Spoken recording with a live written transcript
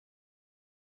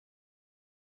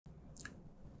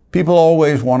People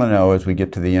always want to know as we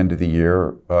get to the end of the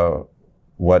year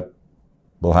what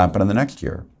will happen in the next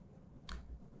year.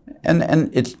 And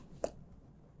it's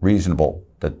reasonable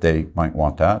that they might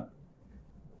want that.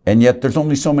 And yet there's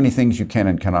only so many things you can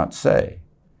and cannot say,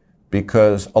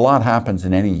 because a lot happens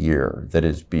in any year that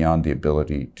is beyond the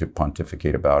ability to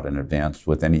pontificate about in advance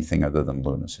with anything other than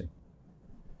lunacy.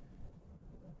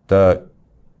 The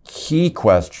key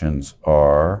questions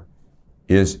are,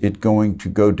 is it going to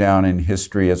go down in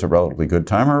history as a relatively good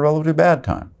time or a relatively bad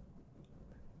time?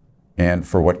 And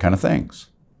for what kind of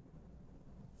things?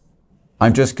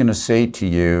 I'm just going to say to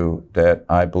you that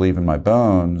I believe in my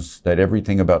bones that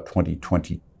everything about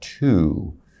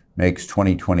 2022 makes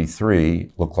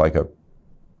 2023 look like a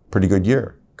pretty good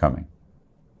year coming.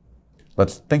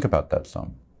 Let's think about that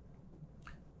some.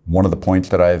 One of the points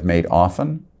that I have made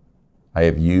often, I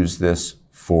have used this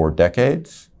for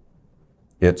decades.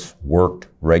 It's worked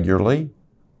regularly,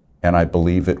 and I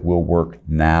believe it will work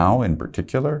now in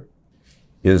particular,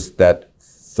 is that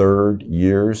third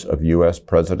years of US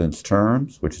presidents'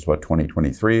 terms, which is what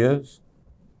 2023 is,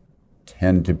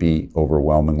 tend to be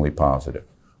overwhelmingly positive.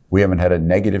 We haven't had a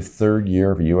negative third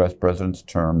year of a US president's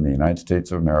term in the United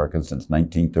States of America since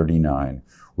 1939,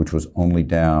 which was only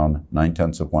down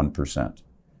 0.9%.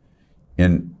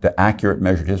 In the accurate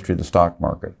measured history of the stock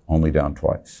market, only down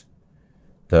twice.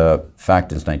 The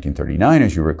fact is 1939,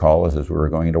 as you recall, is as we were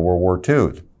going into World War II.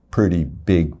 It's a pretty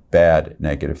big, bad,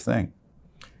 negative thing.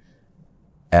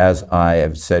 As I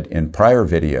have said in prior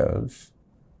videos,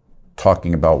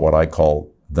 talking about what I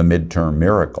call the midterm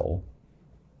miracle,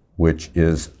 which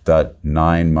is the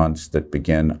 9 months that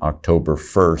begin October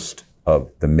 1st of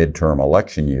the midterm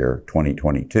election year,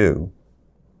 2022,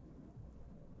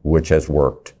 which has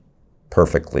worked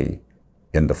perfectly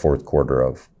in the fourth quarter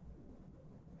of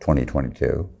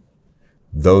 2022.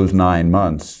 Those 9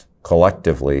 months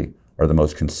collectively are the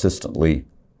most consistently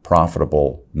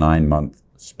profitable 9-month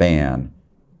span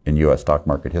in US stock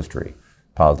market history.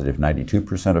 Positive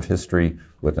 92% of history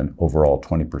with an overall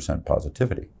 20%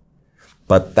 positivity.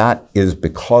 But that is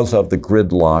because of the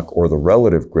gridlock or the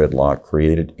relative gridlock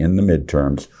created in the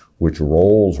midterms, which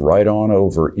rolls right on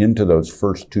over into those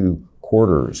first 2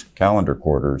 quarters, calendar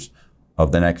quarters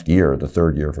of the next year, the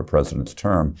third year of a president's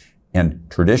term. And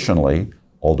traditionally,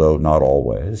 although not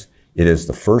always, it is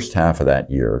the first half of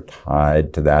that year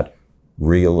tied to that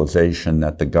realization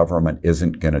that the government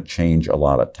isn't going to change a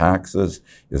lot of taxes,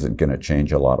 isn't going to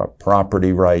change a lot of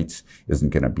property rights,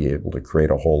 isn't going to be able to create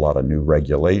a whole lot of new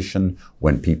regulation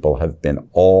when people have been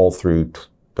all through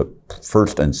the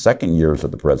first and second years of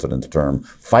the president's term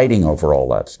fighting over all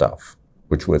that stuff,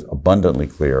 which was abundantly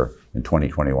clear in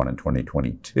 2021 and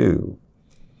 2022.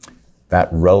 That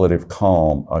relative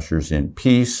calm ushers in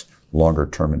peace,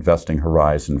 longer-term investing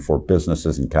horizon for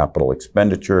businesses and capital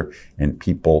expenditure and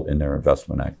people in their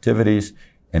investment activities,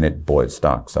 and it buoys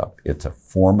stocks up. It's a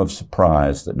form of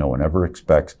surprise that no one ever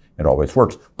expects. It always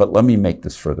works. But let me make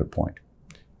this further point.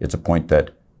 It's a point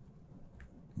that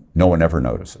no one ever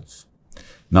notices.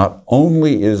 Not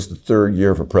only is the third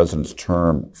year of a president's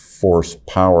term force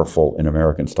powerful in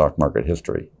American stock market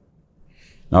history,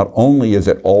 not only is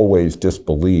it always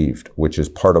disbelieved, which is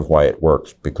part of why it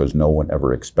works, because no one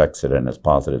ever expects it and it's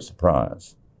positive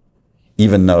surprise.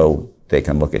 Even though they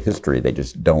can look at history, they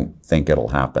just don't think it'll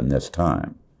happen this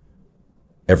time,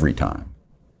 every time.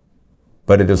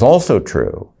 But it is also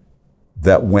true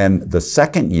that when the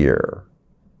second year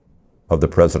of the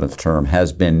president's term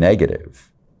has been negative,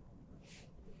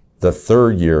 the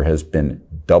third year has been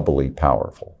doubly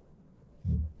powerful.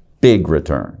 Big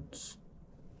returns.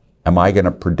 Am I going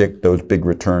to predict those big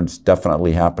returns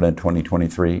definitely happen in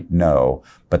 2023? No,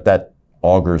 but that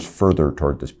augurs further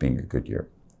toward this being a good year.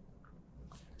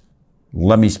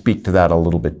 Let me speak to that a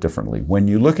little bit differently. When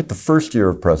you look at the first year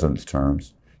of president's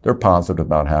terms, they're positive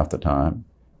about half the time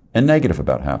and negative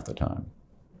about half the time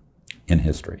in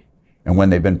history. And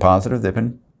when they've been positive, they've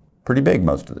been pretty big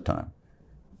most of the time.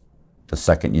 The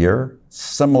second year,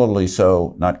 similarly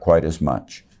so, not quite as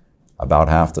much. About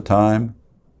half the time,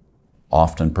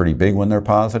 often pretty big when they're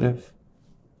positive,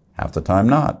 half the time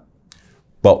not.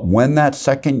 But when that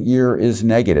second year is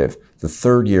negative, the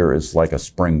third year is like a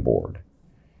springboard.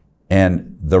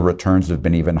 And the returns have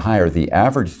been even higher. The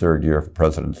average third year of a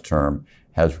president's term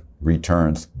has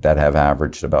returns that have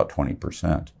averaged about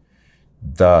 20%.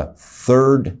 The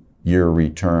third year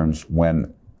returns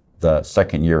when the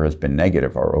second year has been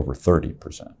negative are over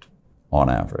 30% on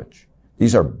average.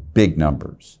 These are big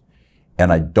numbers.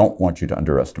 And I don't want you to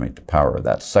underestimate the power of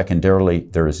that. Secondarily,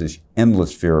 there is this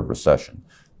endless fear of recession.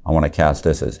 I want to cast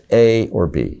this as A or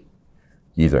B.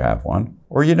 You either have one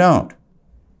or you don't.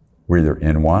 We're either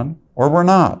in one or we're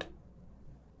not.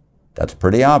 That's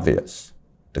pretty obvious.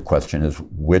 The question is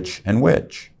which and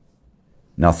which.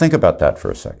 Now think about that for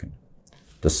a second.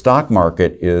 The stock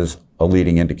market is a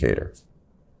leading indicator.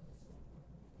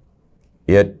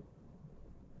 It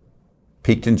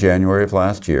peaked in January of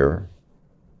last year,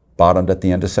 bottomed at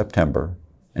the end of September,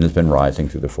 and has been rising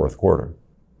through the fourth quarter.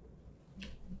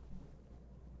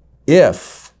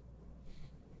 If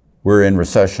we're in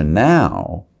recession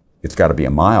now, it's got to be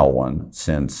a mild one,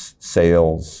 since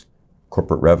sales,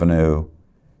 corporate revenue,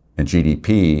 and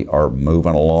GDP are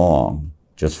moving along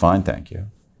just fine, thank you.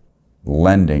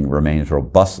 Lending remains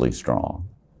robustly strong,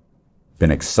 been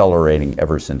accelerating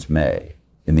ever since May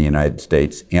in the United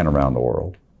States and around the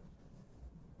world.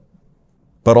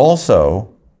 But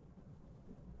also,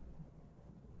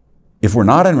 if we're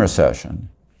not in recession,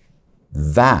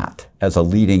 that as a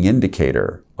leading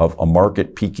indicator of a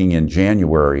market peaking in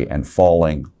January and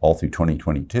falling all through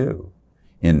 2022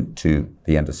 into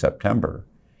the end of September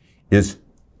is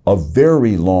a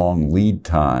very long lead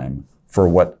time for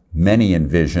what many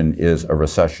envision is a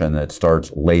recession that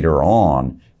starts later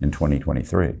on in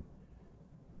 2023.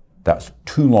 That's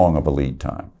too long of a lead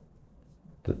time.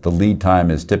 The lead time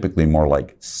is typically more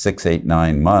like 6, 8,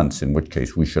 9 months, in which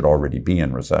case we should already be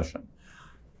in recession.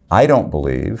 I don't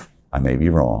believe, I may be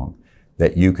wrong,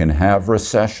 that you can have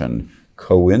recession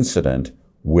coincident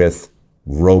with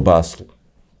robust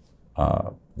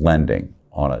lending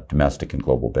on a domestic and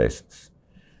global basis.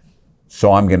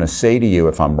 So I'm going to say to you,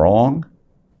 if I'm wrong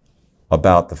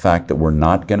about the fact that we're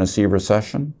not going to see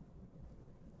recession,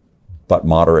 but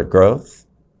moderate growth,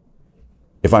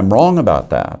 if I'm wrong about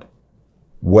that,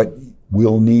 what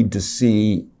we'll need to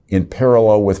see in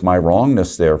parallel with my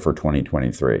wrongness there for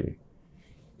 2023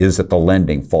 is that the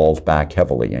lending falls back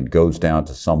heavily and goes down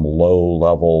to some low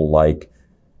level like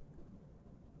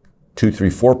 2, 3,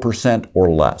 4% or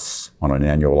less on an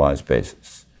annualized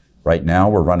basis. Right now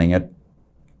we're running at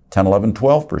 10, 11,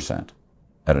 12%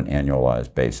 at an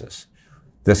annualized basis.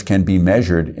 This can be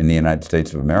measured in the United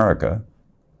States of America,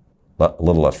 a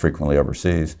little less frequently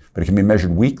overseas, but it can be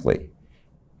measured weekly.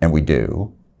 And we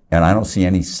do. And I don't see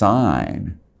any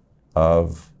sign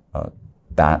of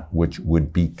that which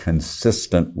would be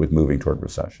consistent with moving toward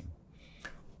recession.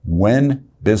 When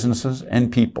businesses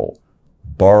and people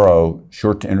borrow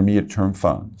short to intermediate term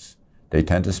funds, they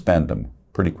tend to spend them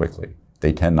pretty quickly.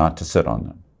 They tend not to sit on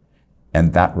them.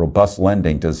 And that robust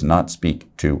lending does not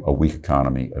speak to a weak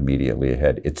economy immediately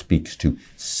ahead. It speaks to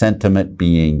sentiment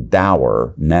being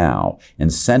dour now.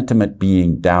 And sentiment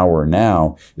being dour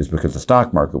now is because the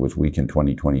stock market was weak in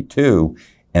 2022,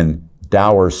 and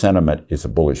dour sentiment is a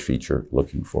bullish feature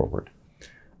looking forward.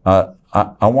 I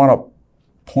want to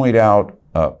point out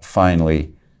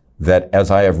finally that, as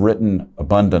I have written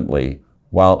abundantly,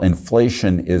 while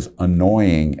inflation is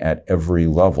annoying at every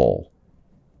level,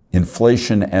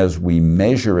 inflation as we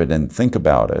measure it and think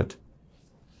about it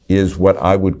is what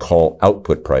I would call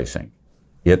output pricing.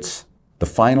 It's the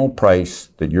final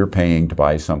price that you're paying to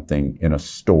buy something in a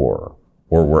store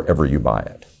or wherever you buy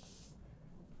it,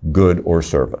 good or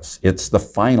service. It's the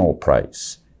final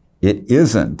price. It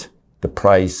isn't the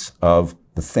price of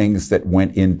the things that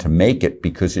went in to make it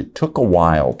because it took a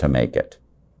while to make it.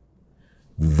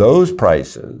 Those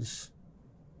prices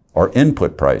are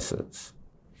input prices.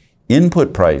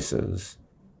 Input prices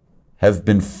have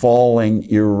been falling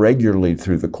irregularly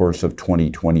through the course of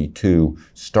 2022,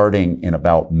 starting in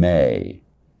about May,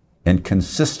 and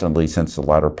consistently since the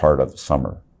latter part of the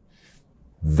summer.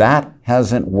 That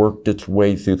hasn't worked its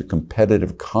way through the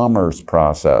competitive commerce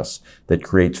process that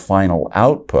creates final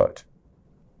output.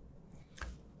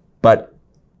 But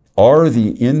are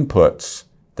the inputs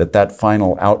that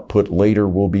final output later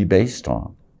will be based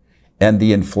on? And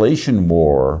the inflation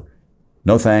war,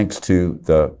 no thanks to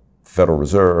the Federal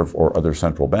Reserve or other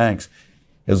central banks,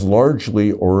 has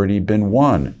largely already been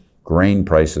won. Grain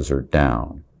prices are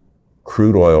down.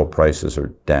 Crude oil prices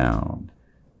are down.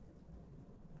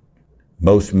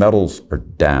 Most metals are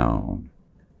down.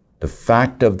 The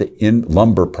fact of the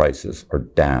lumber prices are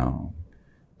down.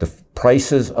 The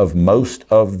prices of most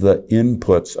of the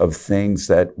inputs of things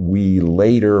that we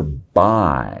later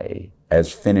buy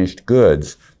as finished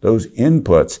goods, those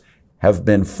inputs have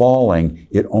been falling.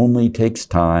 It only takes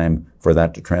time for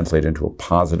that to translate into a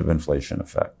positive inflation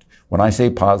effect. When I say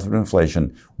positive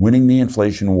inflation, winning the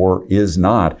inflation war is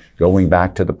not going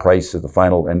back to the price of the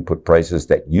final input prices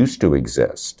that used to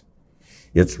exist.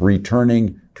 It's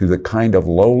returning to the kind of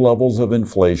low levels of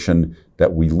inflation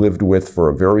that we lived with for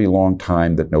a very long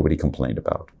time that nobody complained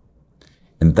about.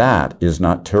 And that is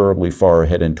not terribly far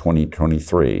ahead in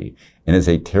 2023 and is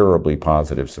a terribly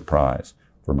positive surprise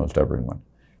for most everyone.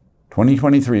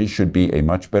 2023 should be a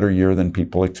much better year than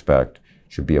people expect,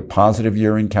 should be a positive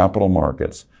year in capital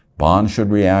markets. Bonds should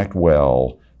react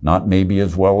well, not maybe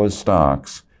as well as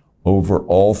stocks.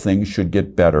 Overall, things should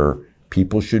get better.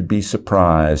 People should be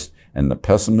surprised, and the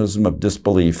pessimism of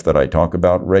disbelief that I talk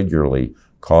about regularly,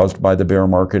 caused by the bear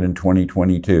market in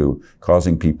 2022,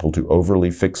 causing people to overly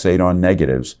fixate on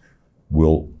negatives,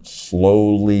 will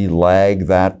slowly lag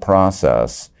that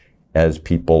process as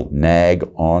people nag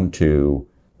onto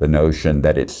the notion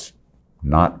that it's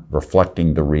not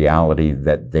reflecting the reality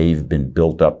that they've been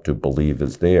built up to believe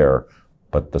is there.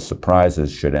 But the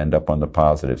surprises should end up on the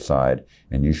positive side,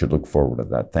 and you should look forward to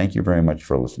that. Thank you very much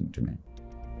for listening to me.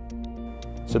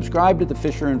 Subscribe to the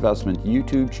Fisher Investment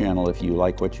YouTube channel if you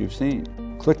like what you've seen.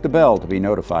 Click the bell to be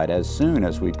notified as soon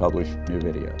as we publish new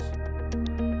videos.